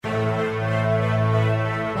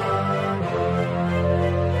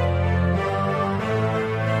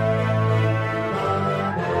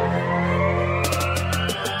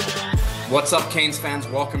What's up, Canes fans?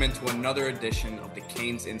 Welcome into another edition of the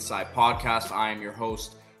Canes Inside Podcast. I am your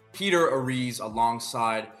host, Peter Ariz,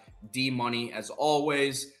 alongside D-Money. As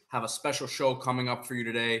always, have a special show coming up for you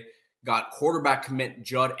today. Got quarterback commit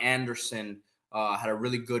Judd Anderson. Had a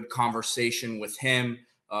really good conversation with him.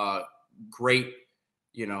 Great,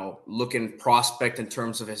 looking prospect in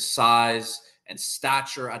terms of his size and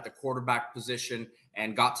stature at the quarterback position,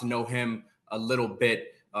 and got to know him a little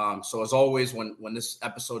bit. So as always, when this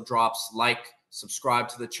episode drops, subscribe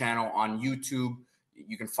to the channel on YouTube.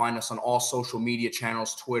 You can find us on all social media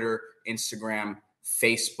channels, Twitter, Instagram,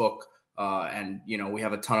 Facebook. And we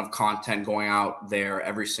have a ton of content going out there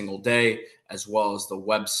every single day, as well as the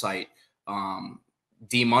website.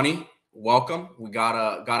 D-Money, welcome. We got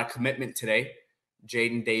a commitment today.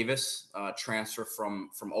 Jaden Davis, transfer from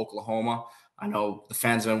Oklahoma. I know the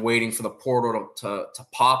fans have been waiting for the portal to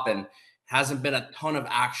pop, and hasn't been a ton of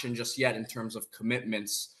action just yet in terms of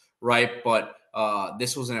commitments, right? But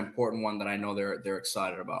this was an important one that I know they're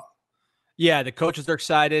excited about. Yeah, the coaches are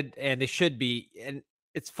excited, and they should be. And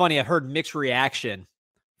it's funny, I've heard mixed reaction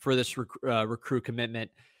for this recruit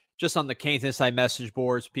commitment. Just on the Canes Inside message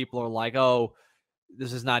boards, people are like, oh,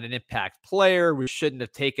 this is not an impact player. We shouldn't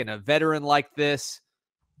have taken a veteran like this.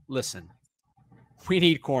 Listen, we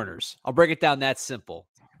need corners. I'll break it down that simple.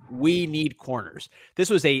 We need corners. This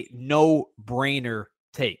was a no-brainer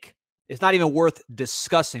take. It's not even worth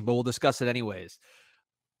discussing, but we'll discuss it anyways.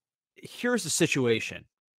 Here's the situation.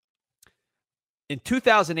 In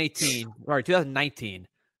 2019,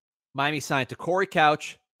 Miami signed Corey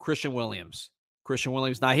Couch, Christian Williams. Christian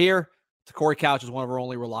Williams not here. Corey Couch is one of our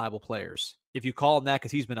only reliable players. If you call him that,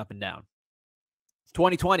 because he's been up and down.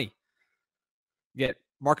 2020, you get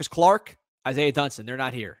Marcus Clark, Isaiah Dunson. They're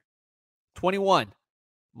not here. 21,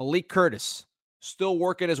 Malik Curtis, still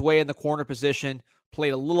working his way in the corner position,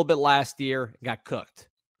 played a little bit last year and got cooked.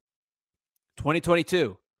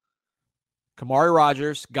 2022, Kamari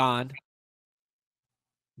Rogers, gone.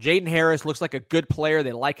 Jaden Harris looks like a good player.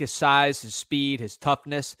 They like his size, his speed, his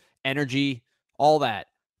toughness, energy, all that.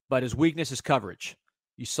 But his weakness is coverage.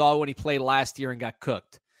 You saw when he played last year and got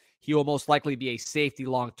cooked. He will most likely be a safety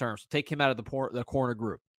long-term, so take him out of the corner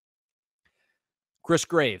group. Chris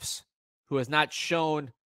Graves, who has not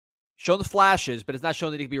shown the flashes, but it's not shown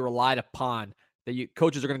that he can be relied upon, that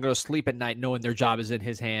coaches are going to go to sleep at night knowing their job is in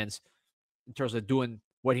his hands in terms of doing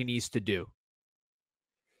what he needs to do.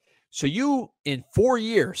 So you, in 4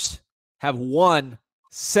 years, have one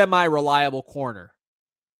semi-reliable corner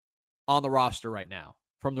on the roster right now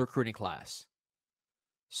from the recruiting class.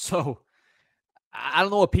 So I don't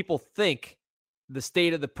know what people think the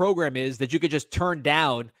state of the program is, that you could just turn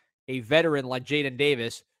down a veteran like Jaden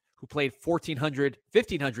Davis, who played 1,500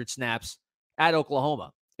 snaps at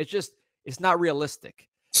Oklahoma. It's not realistic.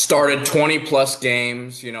 Started 20-plus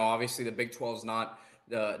games. Obviously the Big 12 is not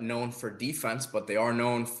known for defense, but they are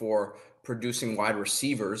known for producing wide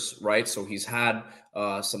receivers, right? So he's had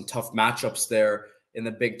some tough matchups there in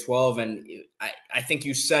the Big 12. And I think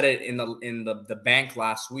you said it in the bank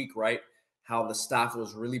last week, right? How the staff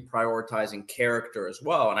was really prioritizing character as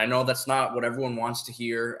well. And I know that's not what everyone wants to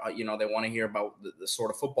hear. They want to hear about the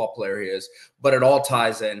sort of football player he is, but it all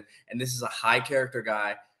ties in. And this is a high character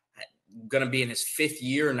guy, going to be in his 5th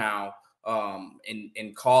year now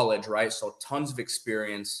in college, right? So tons of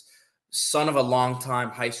experience, son of a longtime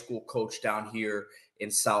high school coach down here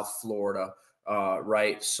in South Florida,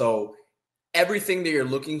 right? So everything that you're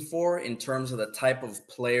looking for in terms of the type of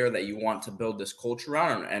player that you want to build this culture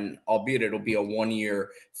around, and albeit it'll be a 1-year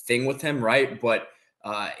thing with him, right? But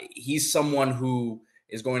he's someone who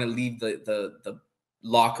is going to leave the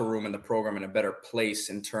locker room and the program in a better place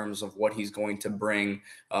in terms of what he's going to bring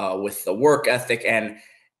with the work ethic. And,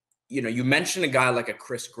 you mentioned a guy like a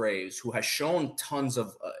Chris Graves, who has shown tons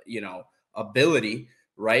of, ability,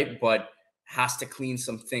 right? But has to clean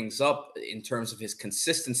some things up in terms of his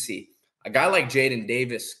consistency. A guy like Jaden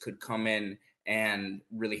Davis could come in and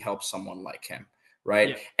really help someone like him, right?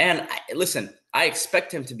 Yeah. And I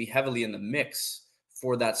expect him to be heavily in the mix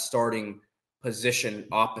for that starting position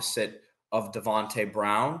opposite of Devontae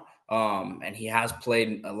Brown. And he has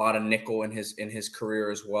played a lot of nickel in his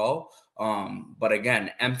career as well. But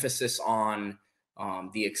again, emphasis on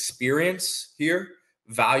the experience here,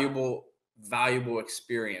 valuable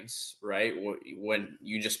experience, right? When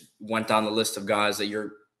you just went down the list of guys that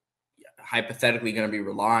you're hypothetically going to be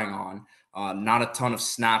relying on, not a ton of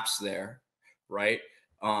snaps there, right?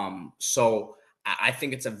 So I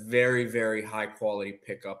think it's a very, very high quality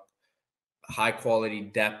pickup, high quality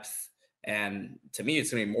depth. And to me,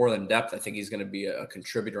 it's going to be more than depth. I think he's going to be a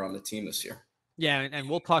contributor on the team this year. Yeah, and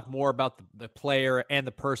we'll talk more about the player and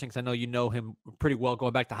the person because I know you know him pretty well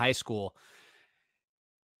going back to high school.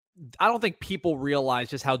 I don't think people realize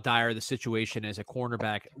just how dire the situation is at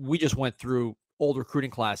cornerback. We just went through old recruiting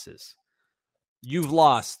classes. You've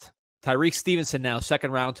lost Tyreek Stevenson now, 2nd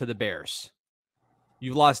round to the Bears.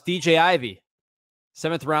 You've lost DJ Ivey,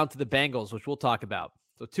 7th round to the Bengals, which we'll talk about.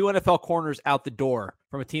 So 2 NFL corners out the door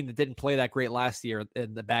from a team that didn't play that great last year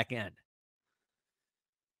in the back end.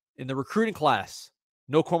 In the recruiting class,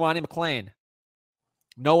 no Cormani McClain,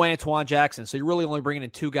 no Antoine Jackson. So you're really only bringing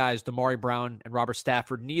in 2 guys, Damari Brown and Robert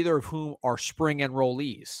Stafford, neither of whom are spring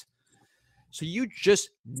enrollees. So you just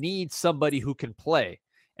need somebody who can play.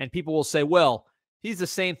 And people will say, well, he's the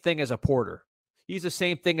same thing as a Porter. He's the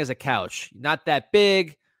same thing as a Couch. Not that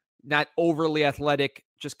big, not overly athletic,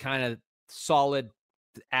 just kind of solid,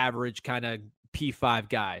 average kind of P5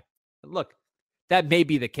 guy. Look, that may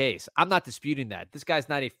be the case. I'm not disputing that. This guy's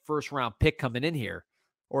not a 1st-round pick coming in here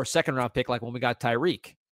or a 2nd-round pick like when we got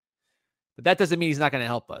Tyreek. But that doesn't mean he's not going to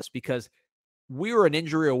help us because we were an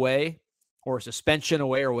injury away or a suspension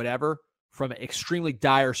away or whatever from extremely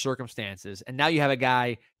dire circumstances. And now you have a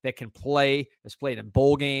guy that can play, that's played in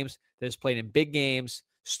bowl games, that's played in big games,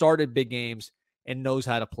 started big games, and knows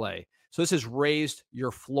how to play. So this has raised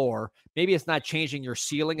your floor. Maybe it's not changing your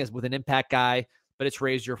ceiling as with an impact guy, but it's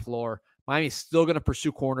raised your floor. Miami's still going to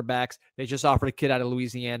pursue cornerbacks. They just offered a kid out of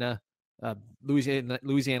Louisiana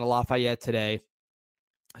Lafayette today.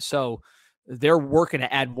 So they're working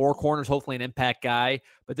to add more corners, hopefully an impact guy.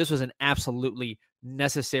 But this was an absolutely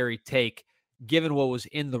necessary take given what was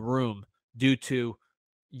in the room due to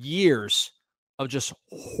years of just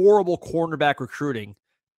horrible cornerback recruiting,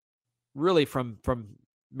 really from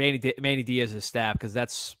Manny Diaz's staff, because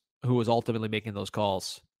that's who was ultimately making those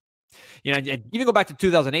calls. You know, and even go back to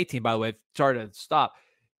 2018, by the way, sorry to stop.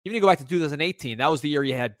 Even you go back to 2018, that was the year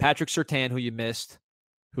you had Patrick Surtain, who you missed,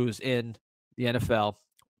 who's in the NFL,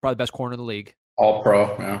 probably the best corner in the league. All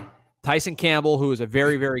pro, yeah. Tyson Campbell, who is a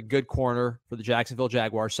very, very good corner for the Jacksonville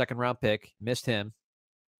Jaguars, 2nd-round pick. Missed him.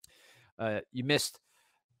 You missed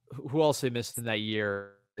 – who else they missed in that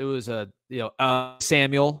year? It was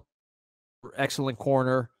Samuel, excellent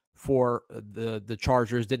corner for the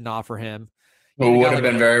Chargers, didn't offer him. Who would have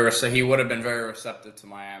been he would have been very receptive to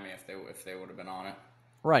Miami if they would have been on it.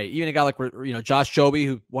 Right. Even a guy like Josh Jobe,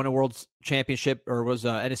 who won a world championship or was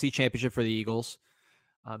NFC championship for the Eagles,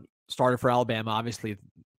 started for Alabama. Obviously,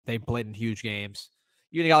 they played in huge games.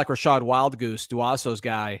 Even a guy like Rashad Wildgoose, Duaso's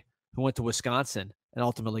guy, who went to Wisconsin and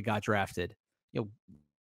ultimately got drafted. A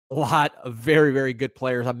lot of very, very good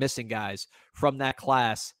players. I'm missing guys from that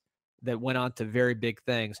class that went on to very big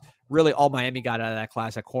things. Really, all Miami got out of that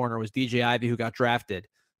class at corner was DJ Ivey, who got drafted.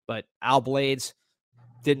 But Al Blades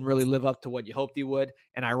didn't really live up to what you hoped he would.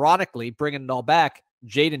 And ironically, bringing it all back,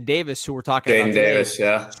 Jaden Davis, who we're talking about today,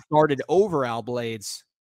 started over Al Blades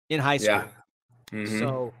in high school. Yeah. Mm-hmm.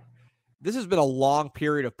 So this has been a long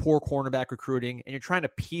period of poor cornerback recruiting, and you're trying to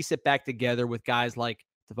piece it back together with guys like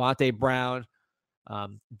Devontae Brown,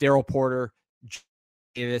 Daryl Porter,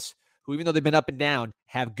 Davis, who, even though they've been up and down,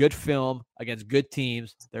 have good film against good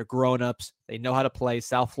teams. They're grown-ups. They know how to play.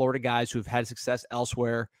 South Florida guys who've had success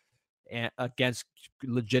elsewhere and against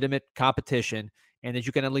legitimate competition, and that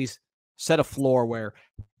you can at least set a floor where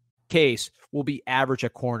case will be average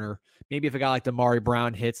at corner. Maybe if a guy like Damari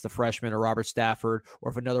Brown hits the freshman or Robert Stafford,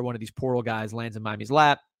 or if another one of these portal guys lands in Miami's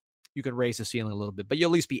lap, you can raise the ceiling a little bit, but you'll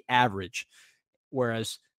at least be average.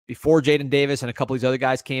 Whereas before Jaden Davis and a couple of these other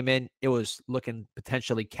guys came in, it was looking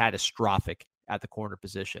potentially catastrophic at the corner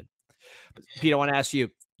position. But Pete, I want to ask you,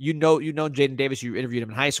 you know Jaden Davis, you interviewed him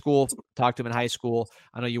in high school, talked to him in high school.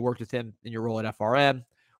 I know you worked with him in your role at FRM.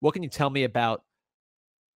 What can you tell me about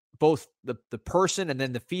both the person and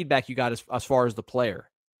then the feedback you got as far as the player?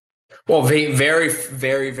 Well, very,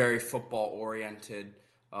 very, very football-oriented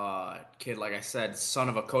kid. Like I said, son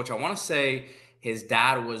of a coach. I want to say his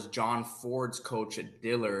dad was John Ford's coach at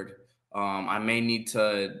Dillard. I may need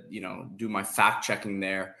to, do my fact-checking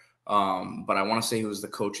there. But I want to say he was the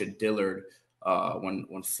coach at Dillard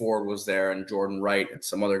when Ford was there, and Jordan Wright and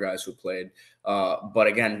some other guys who played. But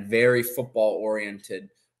again, very football-oriented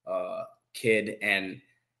kid. And,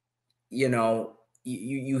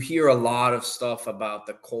 you hear a lot of stuff about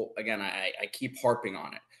the cult. Again, I keep harping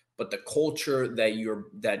on it, but the culture that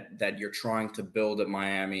you're trying to build at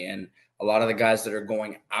Miami, and a lot of the guys that are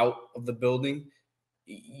going out of the building,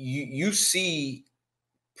 you see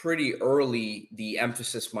pretty early the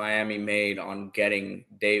emphasis Miami made on getting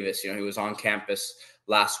Davis. He was on campus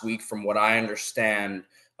last week, from what I understand.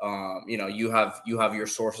 You have your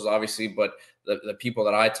sources, obviously, but the people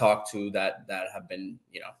that I talk to that have been,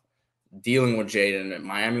 dealing with Jaden.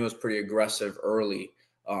 Miami was pretty aggressive early,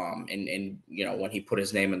 and when he put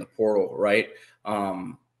his name in the portal, right?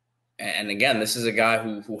 And again, this is a guy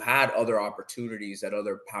who had other opportunities at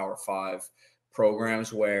other Power 5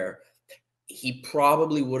 programs where he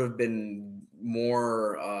probably would have been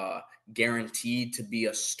more guaranteed to be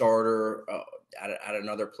a starter at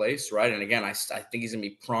another place, right? And again, I think he's going to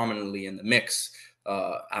be prominently in the mix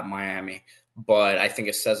at Miami. But I think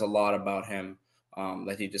it says a lot about him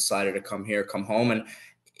that he decided to come here, come home. And,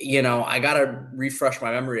 I got to refresh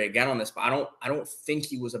my memory again on this, but I don't think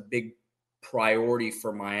he was a big priority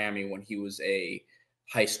for Miami when he was a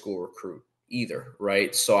high school recruit either,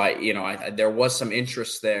 right? So there was some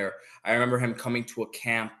interest there. I remember him coming to a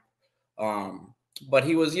camp, but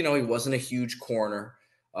he wasn't a huge corner.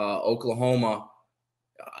 Oklahoma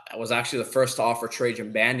was actually the first to offer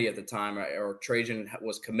Trajan Bandy at the time, or Trajan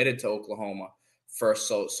was committed to Oklahoma first.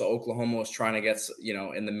 So Oklahoma was trying to get,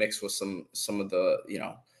 in the mix with some of the,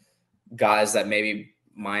 guys that maybe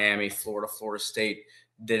Miami, Florida State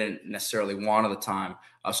didn't necessarily want at the time.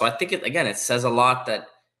 So I think it says a lot that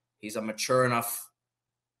he's a mature enough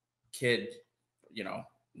kid,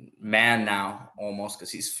 man now almost,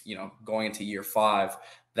 because he's, going into year 5,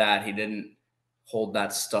 that he didn't hold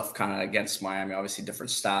that stuff kind of against Miami. Obviously different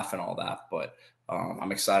staff and all that, but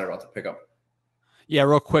I'm excited about the pickup. Yeah,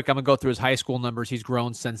 real quick, I'm going to go through his high school numbers. He's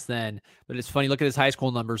grown since then, but it's funny. Look at his high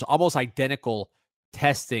school numbers, almost identical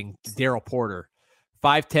testing to Daryl Porter.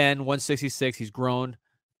 5'10", 166. He's grown.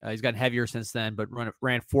 He's gotten heavier since then, but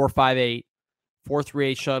ran 4.58,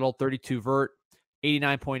 4.38 shuttle, 32 vert,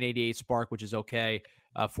 89.88 spark, which is okay.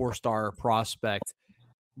 4-star prospect.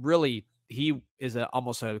 Really, he is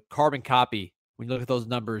almost a carbon copy when you look at those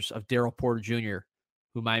numbers of Daryl Porter Jr.,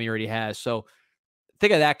 who Miami already has. So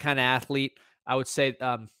think of that kind of athlete. I would say,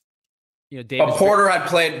 Davis. But Porter had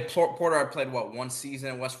played what, one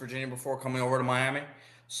season in West Virginia before coming over to Miami.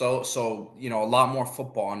 So a lot more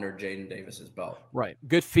football under Jaden Davis's belt. Right.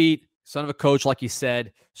 Good feet, son of a coach, like you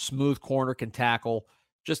said, smooth corner, can tackle.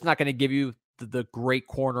 Just not going to give you the great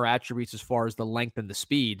corner attributes as far as the length and the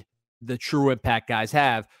speed the true impact guys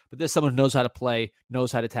have. But there's someone who knows how to play,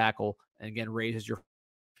 knows how to tackle, and again, raises your.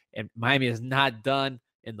 And Miami is not done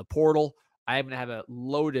in the portal. I'm going to have a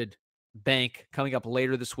loaded bank coming up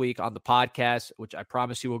later this week on the podcast, which I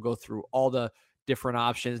promise you will go through all the different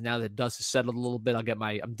options. Now that dust has settled a little bit, I'll get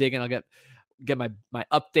my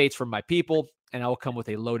updates from my people, and I will come with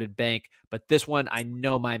a loaded bank. But this one, I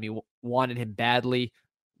know Miami wanted him badly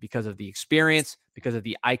because of the experience, because of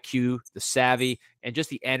the IQ, the savvy, and just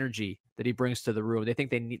the energy that he brings to the room. They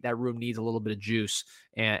think that room needs a little bit of juice,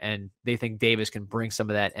 and they think Davis can bring some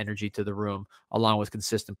of that energy to the room along with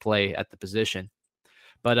consistent play at the position.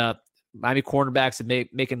 But Miami cornerbacks have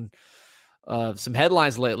making some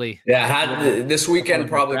headlines lately. Yeah, this weekend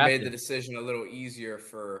probably made the decision a little easier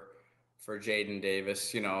for Jaden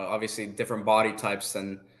Davis. Obviously different body types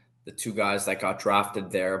than the two guys that got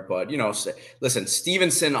drafted there. But, listen,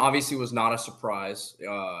 Stevenson obviously was not a surprise.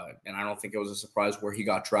 And I don't think it was a surprise where he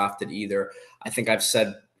got drafted either. I think I've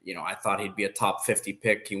said, I thought he'd be a top 50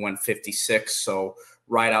 pick. He went 56. So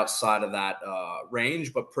right outside of that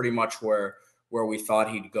range, but pretty much where we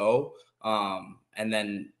thought he'd go. And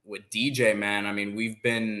then with DJ, man, I mean, we've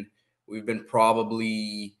been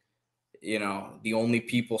probably, the only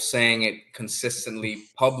people saying it consistently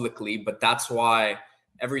publicly, but that's why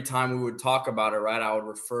every time we would talk about it, right, I would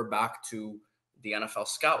refer back to the NFL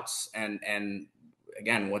scouts and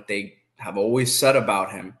again, what they have always said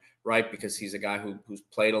about him, right, because he's a guy who's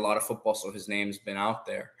played a lot of football, so his name's been out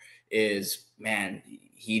there, is, man,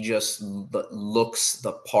 he just looks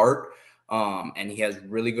the part, and he has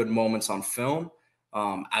really good moments on film.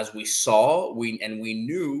 As we saw, we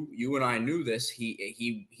knew, you and I knew this,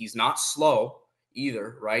 he's not slow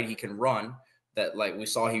either, right? He can run. That, like we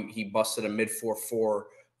saw, he busted a mid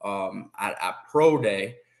 4.4 at pro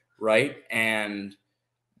day, right? And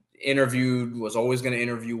was always going to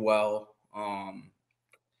interview well.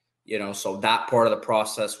 So that part of the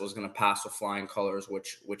process was going to pass with flying colors,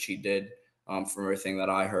 which he did, from everything that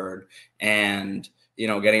I heard. And,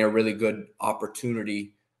 getting a really good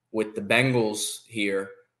opportunity with the Bengals here.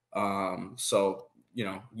 So,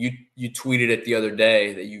 you tweeted it the other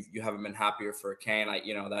day that you haven't been happier for a Kane. I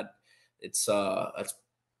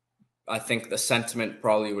think the sentiment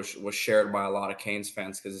probably was shared by a lot of Canes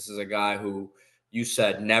fans, because this is a guy who, you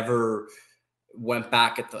said, never went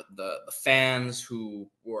back at the fans who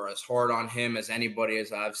were as hard on him as anybody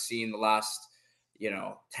as I've seen the last,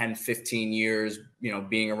 10, 15 years,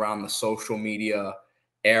 being around the social media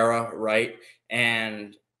era, right?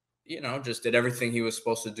 And, just did everything he was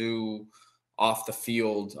supposed to do off the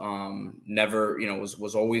field. Never,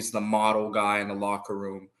 was always the model guy in the locker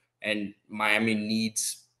room. And Miami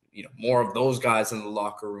needs, more of those guys in the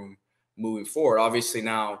locker room moving forward. Obviously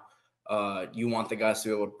now you want the guys to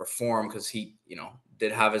be able to perform because he,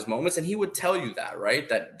 did have his moments, and he would tell you that, right?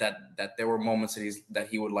 That there were moments that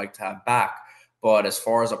he would like to have back. But as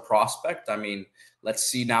far as a prospect, I mean, let's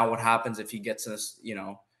see now what happens if he gets in this,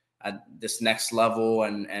 at this next level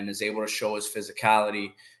and is able to show his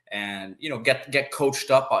physicality and, get coached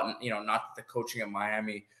up on, not that the coaching at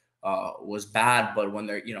Miami was bad, but when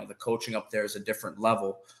they're, the coaching up there is a different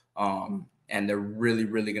level. And they're really,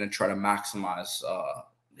 really going to try to maximize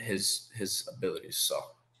his abilities. So.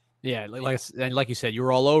 Yeah, like you said, you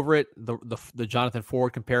were all over it. The Jonathan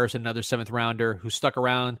Ford comparison, another 7th rounder who stuck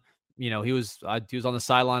around. He was on the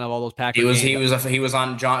sideline of all those Packers games. He was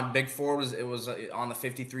on Big Ford was on the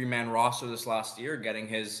 53-man roster this last year, getting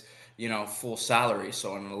his full salary.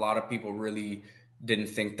 So, and a lot of people really didn't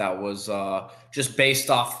think that was just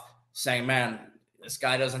based off saying, man, this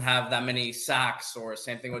guy doesn't have that many sacks, or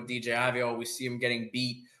same thing with DJ Avio. We see him getting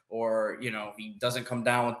beat. Or, he doesn't come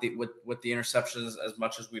down with the interceptions as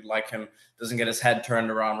much as we'd like him, doesn't get his head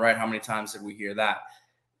turned around, right? How many times did we hear that?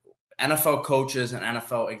 NFL coaches and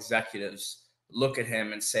NFL executives look at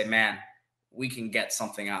him and say, man, we can get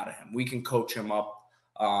something out of him. We can coach him up.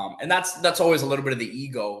 And that's always a little bit of the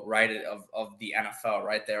ego, right, of the NFL,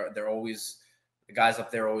 right? They're always, the guys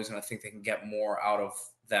up there are always going to think they can get more out of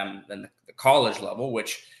them than the college level,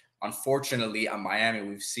 which unfortunately at Miami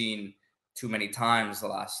we've seen too many times the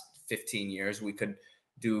last 15 years. We could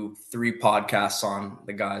do 3 podcasts on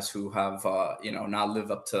the guys who have, not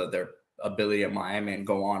lived up to their ability at Miami and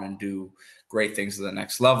go on and do great things to the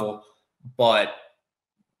next level. But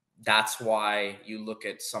that's why you look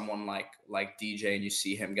at someone like DJ and you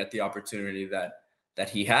see him get the opportunity that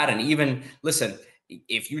he had. And even listen,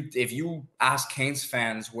 if you ask Canes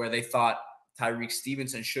fans where they thought Tyreek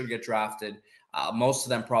Stevenson should get drafted, most of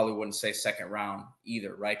them probably wouldn't say 2nd round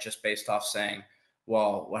either, right? Just based off saying,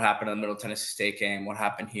 well, what happened in the Middle Tennessee State game? What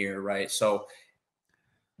happened here, right? So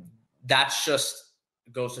that's just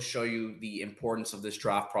goes to show you the importance of this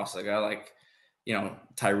draft process. A guy like,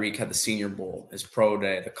 Tyreek had the Senior Bowl, his pro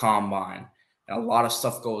day, the combine. And a lot of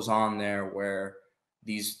stuff goes on there where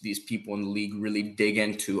these people in the league really dig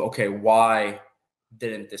into, okay, why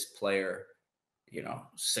didn't this player,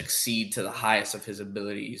 succeed to the highest of his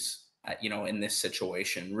abilities, in this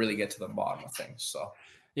situation, really get to the bottom of things. So,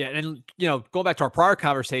 yeah. And, going back to our prior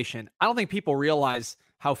conversation, I don't think people realize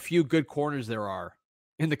how few good corners there are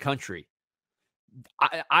in the country.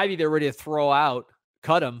 I'd either ready to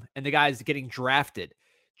cut him, and the guy's getting drafted.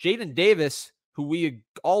 Jaden Davis, who we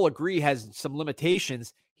all agree has some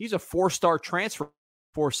limitations, he's a 4-star transfer,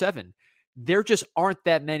 4.7. There just aren't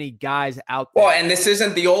that many guys out there. Well, and this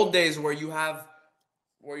isn't the old days where you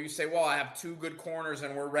say, well, I have 2 good corners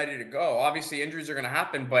and we're ready to go. Obviously, injuries are going to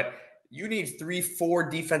happen, but you need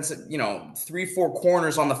 3-4 defensive, 3-4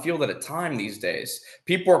 corners on the field at a time these days.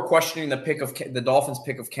 People are questioning the Dolphins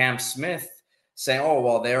pick of Cam Smith, saying, oh,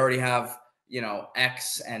 well, they already have,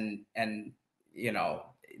 X and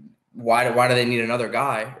why do they need another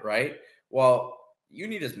guy, right? Well, you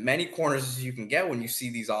need as many corners as you can get when you see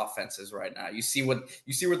these offenses right now. You see what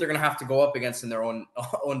they're going to have to go up against in their own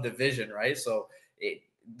division, right? So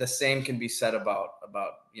the same can be said about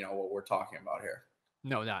what we're talking about here.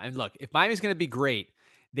 No. And look, if Miami's going to be great,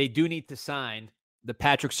 they do need to sign the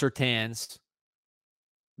Patrick Surtains,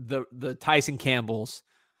 the Tyson Campbells,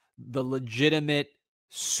 the legitimate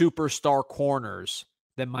superstar corners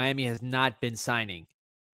that Miami has not been signing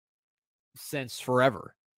since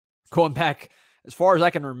forever. Going back as far as I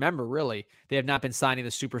can remember, really, they have not been signing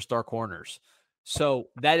the superstar corners. So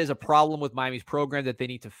that is a problem with Miami's program that they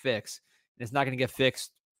need to fix. And it's not going to get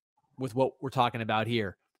fixed with what we're talking about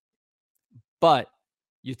here. But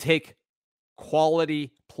you take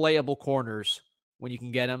quality, playable corners when you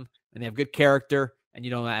can get them, and they have good character, and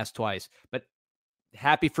you don't ask twice. But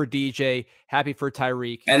happy for DJ, happy for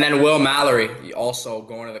Tyreek. And then Will Mallory also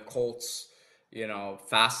going to the Colts,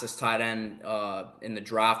 fastest tight end in the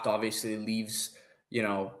draft, obviously leaves,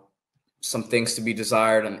 some things to be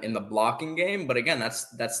desired in the blocking game. But again,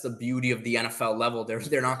 that's the beauty of the NFL level.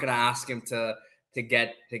 They're not going to ask him to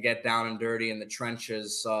get down and dirty in the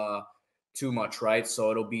trenches too much, right?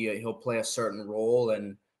 So he'll play a certain role,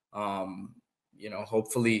 and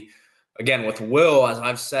hopefully, again, with Will, as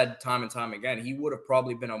I've said time and time again, he would have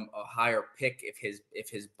probably been a higher pick if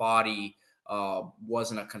his body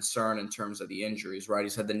wasn't a concern in terms of the injuries, right?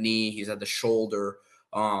 He's had the knee, he's had the shoulder.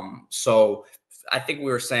 So I think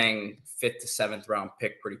we were saying 5th to 7th round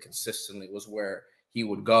pick pretty consistently was where he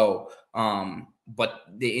would go. But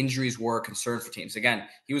the injuries were a concern for teams. Again,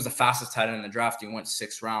 he was the fastest tight end in the draft. He went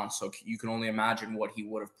 6 rounds. So you can only imagine what he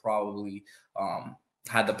would have probably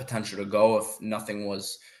had the potential to go if nothing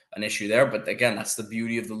was an issue there. But again, that's the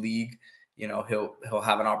beauty of the league. He'll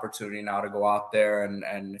have an opportunity now to go out there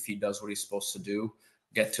and if he does what he's supposed to do,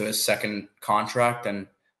 get to his second contract, and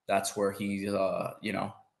that's where he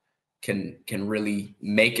can really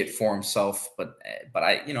make it for himself. But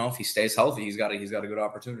if he stays healthy, he's got a good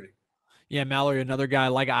opportunity. Yeah, Mallory, another guy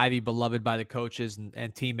like Ivy, beloved by the coaches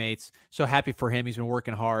and teammates. So happy for him. He's been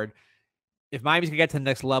working hard. If Miami's going to get to the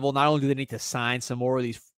next level, not only do they need to sign some more of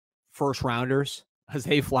these first rounders,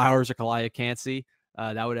 Zay Flowers or Kalaya Cansey,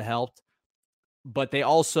 that would have helped. But they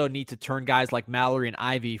also need to turn guys like Mallory and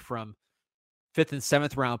Ivy from 5th and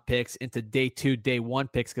 7th round picks into day 2, day 1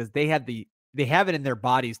 picks, because they have it in their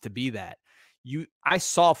bodies to be that. I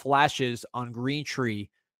saw flashes on Green Tree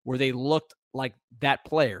where they looked like that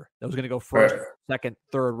player that was going to go first, second,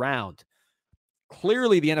 third round.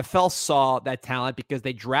 Clearly, the NFL saw that talent because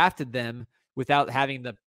they drafted them without having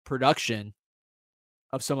the production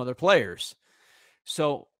of some other players.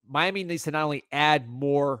 So Miami needs to not only add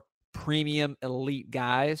more premium elite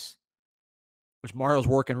guys, which Mario's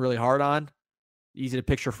working really hard on. Easy to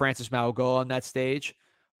picture Francis Mauigoa on that stage.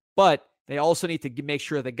 But they also need to make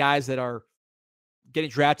sure the guys that are getting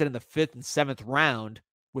drafted in the 5th and 7th round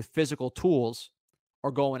with physical tools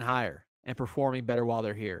are going higher and performing better while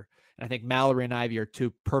they're here. And I think Mallory and Ivy are 2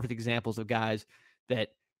 perfect examples of guys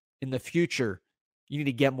that in the future, you need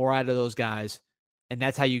to get more out of those guys. And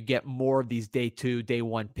that's how you get more of these day 2, day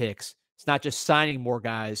 1 picks. It's not just signing more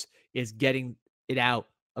guys, it's getting it out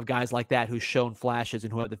of guys like that who've shown flashes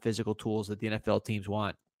and who have the physical tools that the NFL teams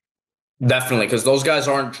want. Definitely, because those guys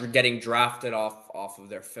aren't getting drafted off of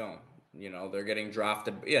their film. They're getting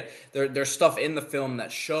drafted. Yeah, there's stuff in the film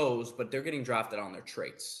that shows, but they're getting drafted on their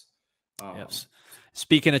traits. Yes.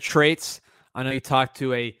 Speaking of traits, I know you talked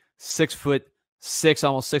to a 6'6",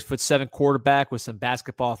 almost 6'7" quarterback with some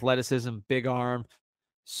basketball athleticism, big arm,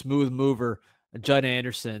 smooth mover, Judd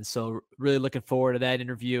Anderson. So really looking forward to that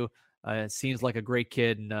interview. It seems like a great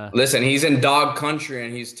kid. And listen, he's in dog country,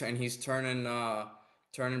 and he's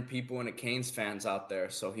turning people into Canes fans out there.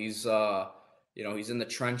 So he's he's in the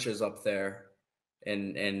trenches up there.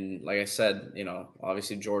 And like I said,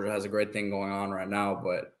 obviously Georgia has a great thing going on right now,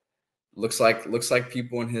 but looks like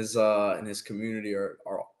people in his community are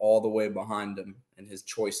all the way behind him in his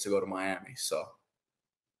choice to go to Miami. So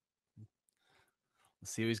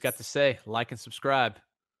let's see what he's got to say. Like and subscribe.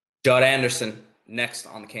 Judd Anderson next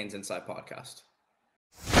on the Canes Inside Podcast.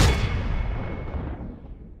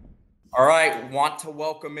 All right, want to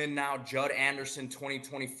welcome in now Judd Anderson,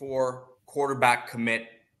 2024 quarterback commit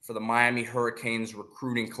for the Miami Hurricanes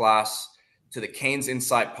recruiting class, to the Canes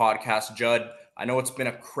Insight Podcast. Judd, I know it's been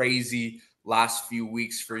a crazy last few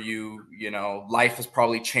weeks for you. Life has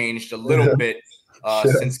probably changed a little bit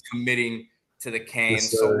since committing to the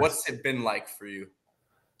Canes. So what's it been like for you?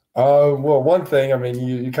 Well, one thing, I mean,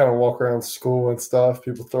 you kind of walk around school and stuff,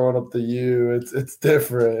 people throwing up the U. It's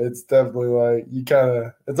different. It's definitely like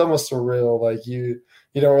it's almost surreal. Like you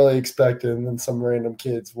don't really expect it, and then some random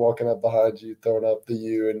kids walking up behind you throwing up the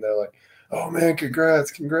U, and they're like, "Oh man,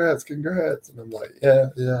 congrats!" And I'm like, yeah.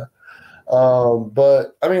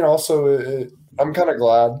 But I mean, also, I'm kind of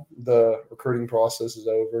glad the recruiting process is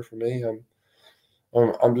over for me.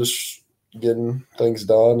 I'm just getting things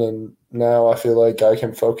done, and now I feel like I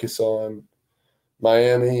can focus on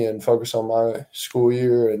Miami and focus on my school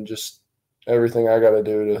year and just everything I got to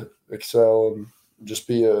do to excel and just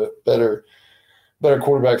be a better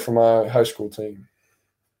quarterback for my high school team.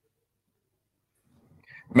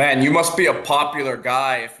 Man, you must be a popular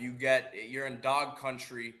guy if you're in dog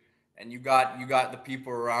country and you got the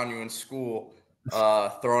people around you in school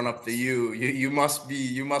throwing up the U. You must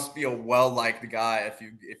be a well-liked guy if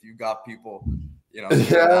you got people,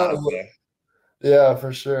 Yeah,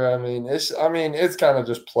 for sure. I mean, it's kind of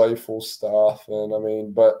just playful stuff,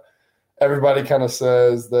 and but everybody kind of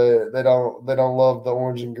says they don't love the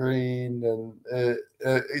orange and green, and it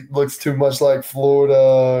looks too much like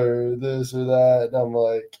Florida or this or that. And I'm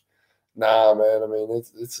like, nah, man. I mean,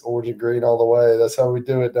 it's orange and green all the way. That's how we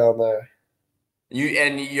do it down there.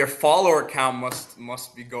 Your follower count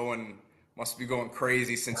must be going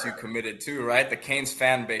crazy since you committed too, right? The Canes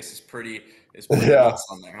fan base is pretty nuts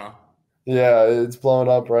on there, huh? Yeah, it's blowing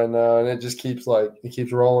up right now, and it just keeps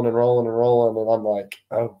rolling and rolling and rolling, and I'm like,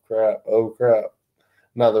 oh crap,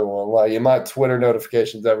 another one. Like in my Twitter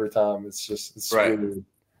notifications every time, it's right. Weird.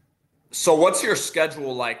 So what's your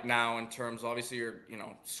schedule like now in terms? Obviously, your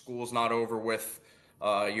school's not over with.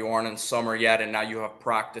 You aren't in summer yet, and now you have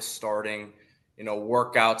practice starting.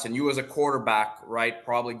 workouts, and you as a quarterback, right,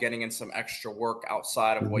 probably getting in some extra work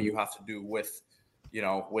outside of what you have to do with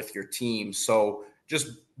your team. So just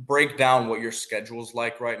break down what your schedule's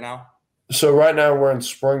like right now. So right now we're in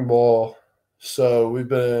spring ball. So we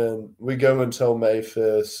go until May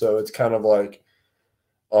 5th. So it's kind of like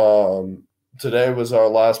today was our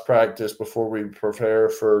last practice before we prepare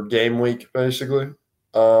for game week, basically.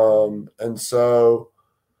 And so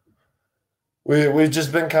we've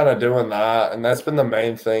just been kind of doing that, and that's been the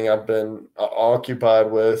main thing I've been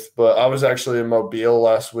occupied with. But I was actually in Mobile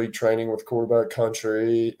last week training with Quarterback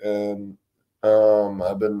Country, and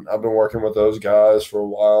I've been working with those guys for a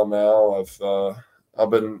while now. I've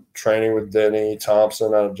been training with Denny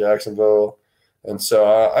Thompson out of Jacksonville, and so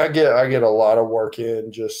I get a lot of work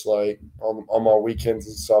in just like on my weekends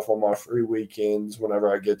and stuff, on my free weekends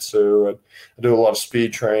whenever I get to. I do a lot of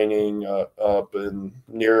speed training up in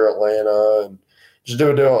near Atlanta, and just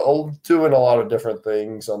doing a lot of different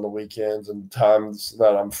things on the weekends and times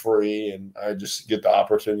that I'm free, and I just get the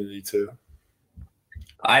opportunity to.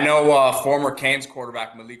 I know former Canes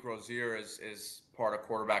quarterback Malik Rozier is part of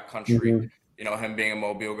Quarterback Country. Mm-hmm. Him being a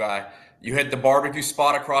Mobile guy. You hit the barbecue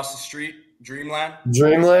spot across the street, Dreamland?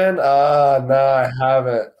 Dreamland? No, I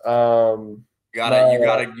haven't.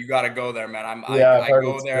 You gotta go there, man. I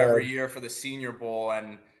go there every good. year for the Senior Bowl,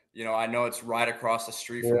 and I know it's right across the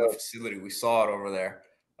street from Yeah. the facility. We saw it over there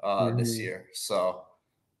this Mm-hmm. year, so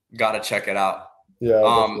gotta check it out. Yeah,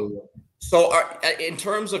 definitely. So in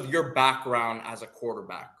terms of your background as a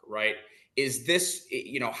quarterback, right? Is this,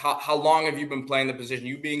 how long have you been playing the position?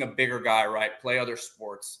 You being a bigger guy, right? Play other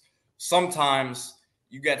sports. Sometimes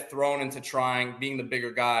you get thrown into being the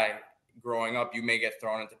bigger guy. Growing up, you may get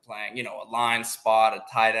thrown into playing, a line spot, a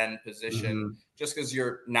tight end position, just because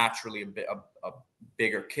you're naturally a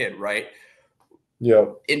bigger kid, right? Yeah.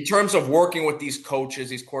 In terms of working with these coaches,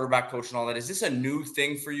 these quarterback coaches and all that, is this a new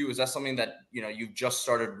thing for you? Is that something that, you've just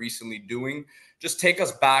started recently doing? Just take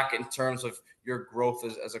us back in terms of your growth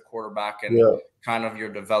as a quarterback and kind of your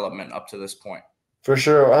development up to this point. For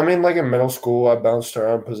sure. I mean, like in middle school, I bounced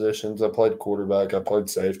around positions. I played quarterback. I played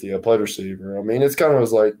safety. I played receiver. I mean, it's kind of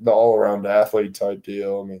was like the all-around athlete type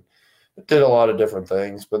deal. I mean, I did a lot of different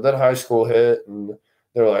things. But then high school hit, and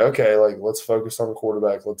they were like, okay, like let's focus on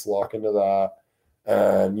quarterback. Let's lock into that.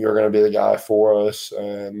 And you're going to be the guy for us.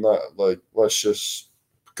 And let's just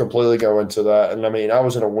completely go into that. And I mean, I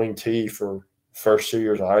was in a wing T for first 2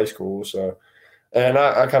 years of high school. So, and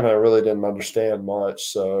I kind of really didn't understand much.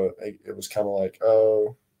 So it was kind of like,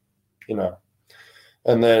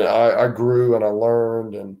 and then I grew and I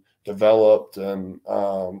learned and developed. And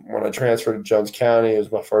when I transferred to Jones County, it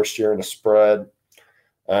was my first year in a spread.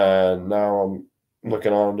 And now I'm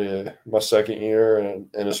looking on to my second year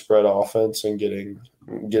in a spread offense and getting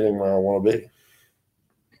where I want to be.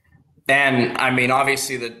 And I mean,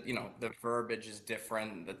 obviously the verbiage is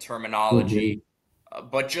different, the terminology,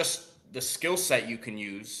 but just the skill set you can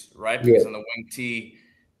use, right? Because in the wing T,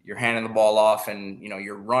 you're handing the ball off and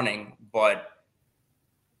you're running. But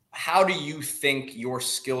how do you think your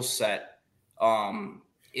skill set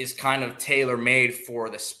is kind of tailor made for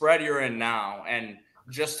the spread you're in now, and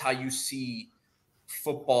just how you see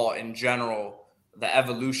football in general, the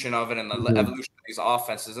evolution of it and the evolution of these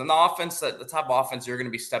offenses and the type of offense you're going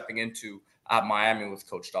to be stepping into at Miami with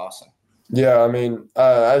Coach Dawson? Yeah, I mean,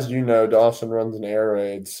 as you know, Dawson runs an air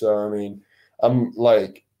raid, so I mean, I'm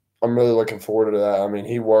really looking forward to that. I mean,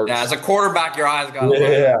 he works. Yeah, as a quarterback, your eyes got.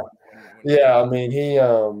 I mean,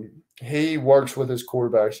 he works with his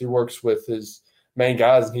quarterbacks. He works with his main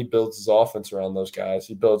guys, and he builds his offense around those guys.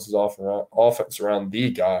 He builds his offense around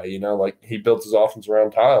the guy. Like he builds his offense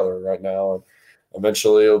around Tyler right now, and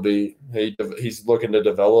eventually it'll be he's looking to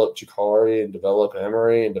develop Jakari and develop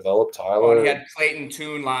Emery and develop Tyler. He had Clayton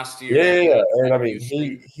Tune last year. Yeah, and I mean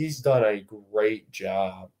he's done a great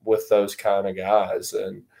job with those kind of guys,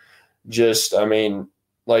 and just I mean,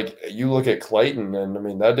 like you look at Clayton, and I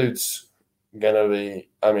mean that dude's gonna be.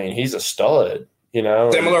 I mean he's a stud.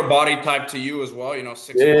 Similar body type to you as well.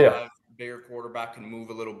 6'5", bigger quarterback, can move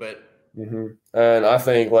a little bit. And I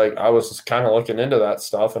think like I was kind of looking into that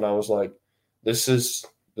stuff, and I was like, this is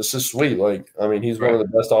sweet. Like, I mean, he's one of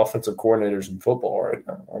the best offensive coordinators in football right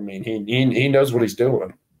now. I mean, he knows what he's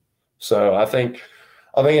doing. So I think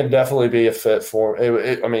it'd definitely be a fit for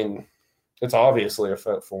I mean, it's obviously a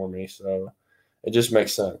fit for me. So it just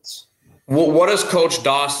makes sense. Well, what does Coach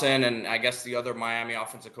Dawson and I guess the other Miami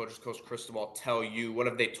offensive coaches, Coach Cristobal, tell you? What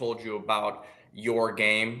have they told you about your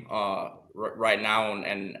game right now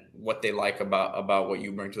and what they like about what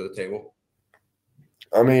you bring to the table?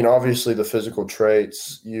 I mean, obviously the physical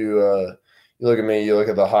traits. You look at me, you look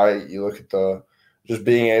at the height, you look at the just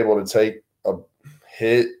being able to take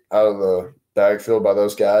hit out of the backfield by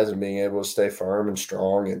those guys and being able to stay firm and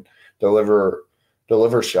strong and deliver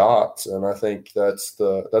shots. And I think that's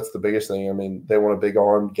the biggest thing. I mean, they want a big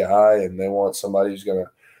armed guy and they want somebody who's going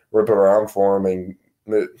to rip it around for them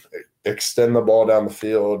and extend the ball down the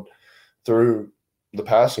field through the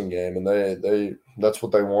passing game. And they that's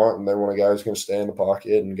what they want. And they want a guy who's going to stay in the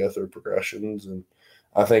pocket and go through progressions. And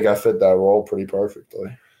I think I fit that role pretty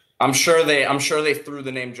perfectly. I'm sure they threw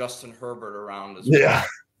the name Justin Herbert around as well. Yeah.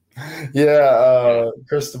 Yeah,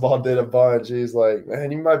 Cristobal did a bunch. He's like,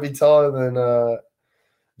 man, you might be taller than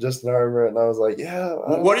Justin Herbert, and I was like, yeah.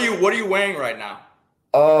 What are you weighing right now?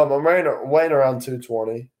 I'm weighing around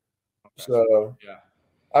 220. Okay. So yeah,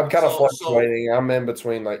 I'm kind of fluctuating. I'm in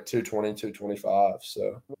between like 220, 225.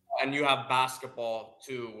 So. And you have basketball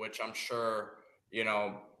too, which I'm sure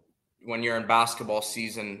when you're in basketball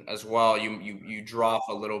season as well, you drop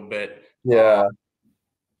a little bit. Yeah.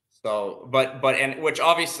 So, and which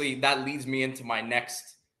obviously that leads me into my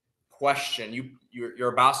next question. You're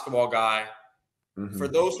a basketball guy. Mm-hmm. For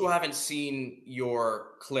those who haven't seen your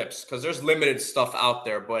clips, because there's limited stuff out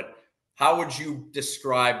there, but how would you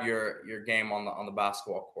describe your game on the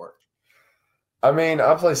basketball court? I mean,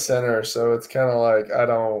 I play center, so it's kind of like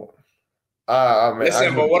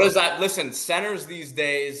listen, but what is that? Listen, centers these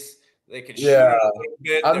days, they can shoot a little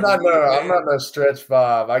bit. I'm not no stretch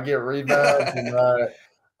five. I get rebounds and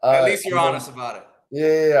at least you're honest about it.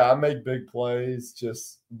 Yeah, I make big plays,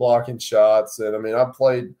 just blocking shots. And I mean,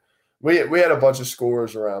 we had a bunch of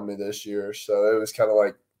scorers around me this year, so it was kind of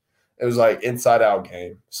like it was like inside out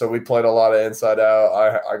game. So we played a lot of inside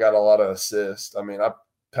out. I got a lot of assists. I mean, I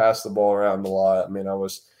passed the ball around a lot. I mean, I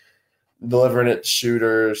was delivering it to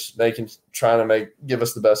shooters, trying to give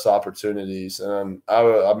us the best opportunities. And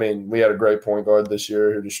I mean, we had a great point guard this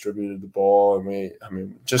year who distributed the ball, and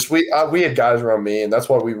we had guys around me, and that's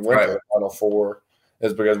why we went to the Final Four,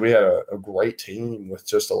 is because we had a great team with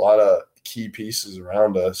just a lot of key pieces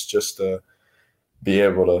around us just to be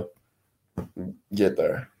able to get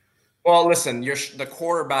there. Well, listen, the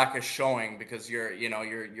quarterback is showing because you're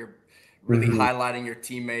really mm-hmm. highlighting your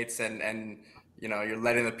teammates and you're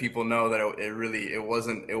letting the people know that it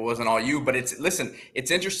wasn't all you. But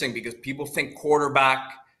it's interesting because people think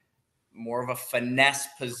quarterback more of a finesse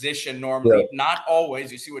position normally. Yeah. Not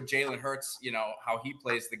always. You see what Jalen Hurts, how he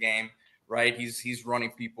plays the game, right? He's running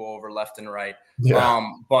people over left and right. Yeah.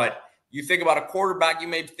 But you think about a quarterback, you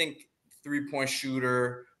may think 3-point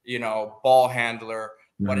shooter, ball handler.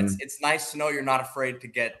 But mm-hmm. it's nice to know you're not afraid to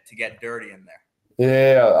get dirty in there.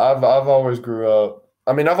 Yeah, I've always grew up.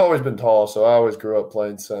 I mean, I've always been tall, so I always grew up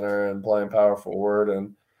playing center and playing power forward,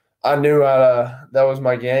 and I knew that was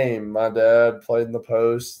my game. My dad played in the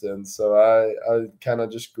post, and so I kind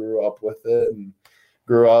of just grew up with it and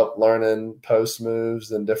grew up learning post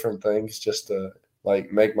moves and different things just to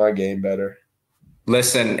like make my game better.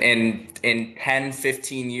 Listen, in 10,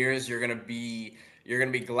 15 years, you're gonna be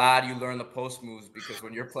glad you learned the post moves, because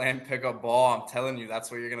when you're playing pickup ball, I'm telling you, that's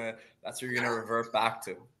where you're gonna revert back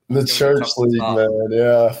to. The church league, man.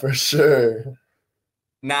 Yeah, for sure.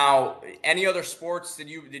 Now, any other sports? Did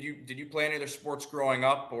you play any other sports growing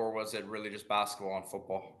up, or was it really just basketball and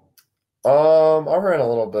football? I ran a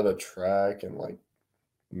little bit of track in like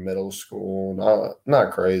middle school.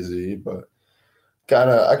 Not crazy, but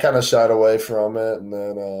I kind of shied away from it. And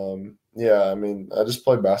then I mean, I just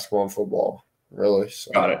played basketball and football, really.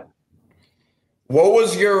 So. Got it. What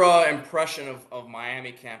was your impression of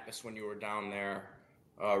Miami campus when you were down there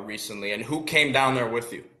recently, and who came down there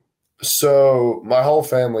with you? So my whole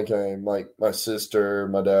family came, like my sister,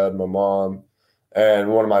 my dad, my mom, and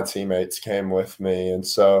one of my teammates came with me. And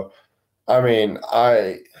so, I mean,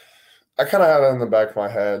 I kind of had it in the back of my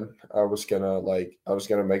head. I was gonna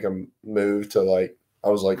make a move to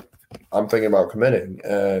I'm thinking about committing.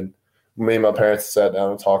 And me and my parents sat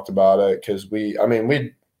down and talked about it because we'd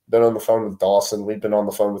been on the phone with Dawson. We'd been on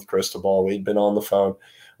the phone with Cristobal. We'd been on the phone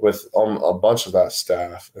with a bunch of that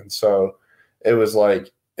staff. And so it was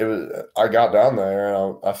I got down there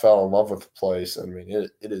and I fell in love with the place. I mean,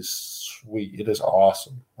 it is sweet. It is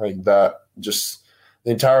awesome. Like that, just the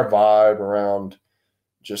entire vibe around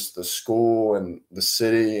just the school and the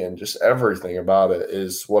city and just everything about it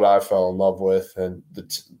is what I fell in love with. And the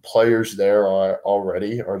players there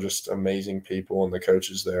are just amazing people, and the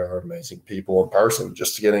coaches there are amazing people in person.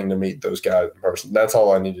 Just getting to meet those guys in person, that's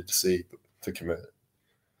all I needed to see to commit.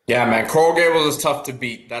 Yeah, man, Coral Gables is tough to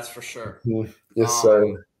beat. That's for sure. Yes,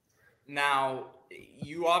 sir. Now,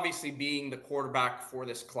 you obviously being the quarterback for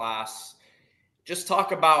this class, just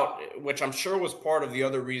talk about, which I'm sure was part of the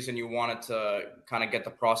other reason you wanted to kind of get the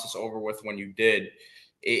process over with when you did,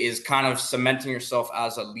 is kind of cementing yourself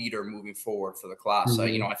as a leader moving forward for the class.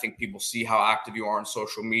 Mhm. I think people see how active you are on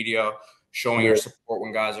social media, showing your support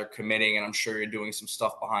when guys are committing, and I'm sure you're doing some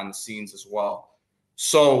stuff behind the scenes as well.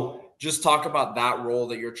 So just talk about that role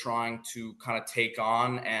that you're trying to kind of take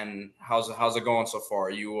on, and how's it going so far? Are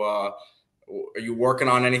you working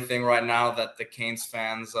on anything right now that the Canes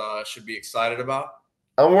fans should be excited about?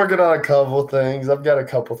 I'm working on a couple things. I've got a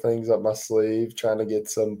couple things up my sleeve, trying to get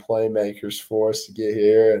some playmakers for us to get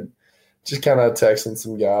here, and just kind of texting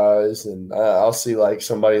some guys. And I'll see like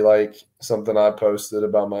somebody like something I posted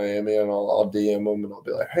about Miami, and I'll DM them, and I'll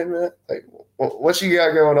be like, "Hey man, like, what you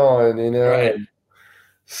got going on?" Right.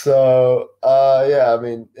 So yeah, I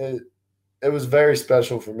mean, it was very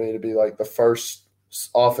special for me to be like the first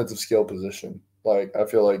offensive skill position. Like, I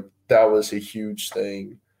feel like that was a huge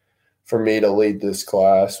thing for me to lead this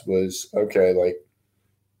class. Was okay, like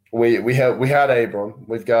we had Abram,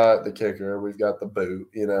 we've got the kicker, we've got the boot,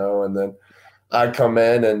 and then I come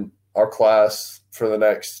in and our class for the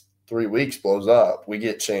next 3 weeks blows up. We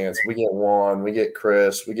get Chance, we get Juan, we get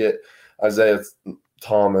Chris, we get Isaiah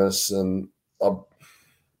Thomas, and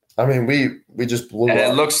I mean we just blew And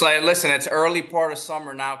up. it looks like, listen, it's early part of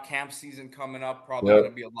summer now, camp season coming up, probably Yep.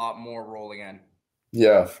 going to be a lot more rolling in.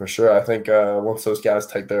 Yeah, for sure. I think once those guys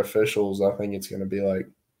take their officials, I think it's going to be like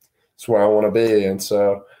it's where I want to be, and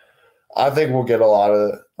so I think we'll get a lot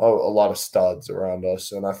of studs around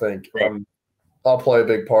us, and I think I'll play a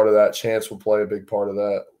big part of that. Chance will play a big part of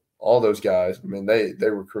that. All those guys, I mean, they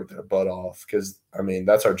recruit their butt off because I mean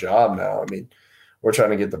that's our job now. I mean, we're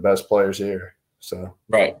trying to get the best players here. So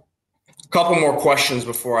right. A couple more questions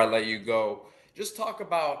before I let you go. Just talk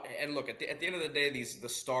about, and look, at the end of the day, the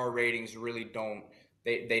star ratings really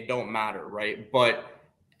they don't matter, right? But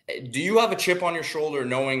do you have a chip on your shoulder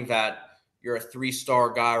knowing that you're a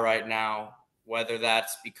 3-star guy right now, whether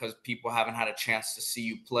that's because people haven't had a chance to see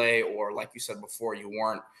you play, or like you said before, you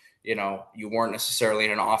weren't necessarily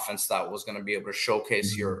in an offense that was going to be able to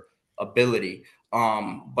showcase your ability.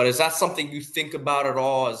 But is that something you think about at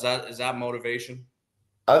all? Is that motivation?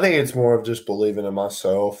 I think it's more of just believing in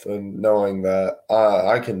myself and knowing that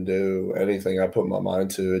I can do anything I put my mind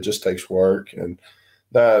to. It just takes work, and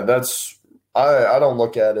that's I don't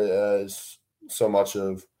look at it as so much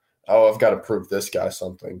of, oh, I've got to prove this guy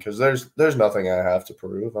something, because there's nothing I have to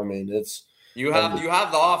prove. I mean, it's You have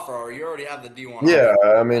the offer, or you already have the D1 yeah.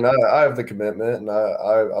 offer. I mean, I have the commitment, and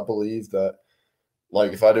I believe that,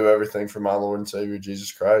 like, if I do everything for my Lord and Savior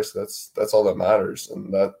Jesus Christ, that's all that matters,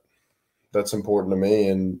 and that's important to me.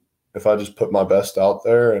 And if I just put my best out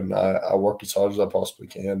there and I work as hard as I possibly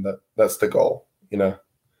can, that's the goal.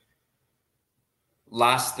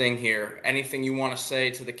 Last thing here, anything you want to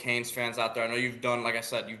say to the Canes fans out there? I know you've done, like I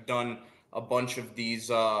said, you've done a bunch of these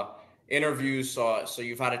interviews, so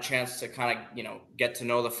you've had a chance to kind of get to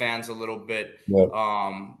know the fans a little bit. Yeah.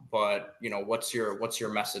 But what's your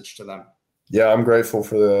message to them? Yeah, I'm grateful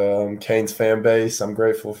for the Canes fan base. I'm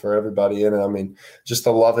grateful for everybody in it. I mean, just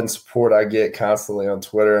the love and support I get constantly on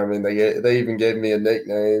Twitter. I mean, they even gave me a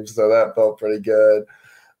nickname, so that felt pretty good.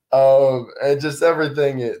 And just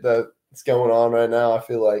everything that's going on right now, I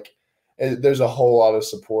feel like there's a whole lot of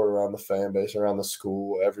support around the fan base, around the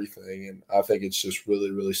school, everything, and I think it's just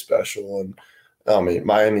really, really special. And I mean,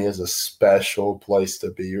 Miami is a special place to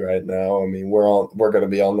be right now. I mean, we're going to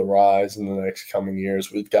be on the rise in the next coming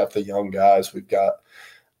years. We've got the young guys. We've got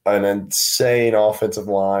an insane offensive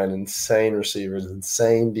line, insane receivers,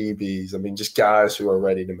 insane DBs. I mean, just guys who are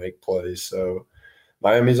ready to make plays. So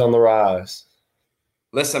Miami's on the rise.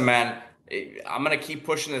 Listen, man, I'm going to keep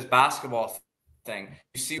pushing this basketball thing.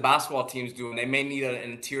 You see basketball teams doing, they may need an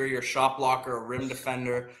interior shot blocker, a rim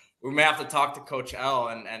defender. We may have to talk to Coach L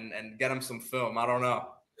and get him some film. I don't know.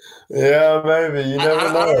 Yeah, maybe. You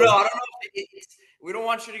never know. I don't know. We don't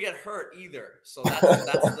want you to get hurt either. So that's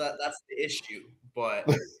the issue. But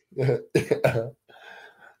that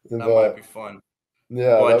might be fun.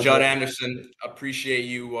 Yeah. But Judd Anderson, appreciate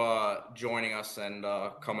you joining us and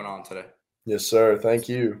coming on today. Yes, sir. Thank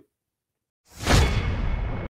you.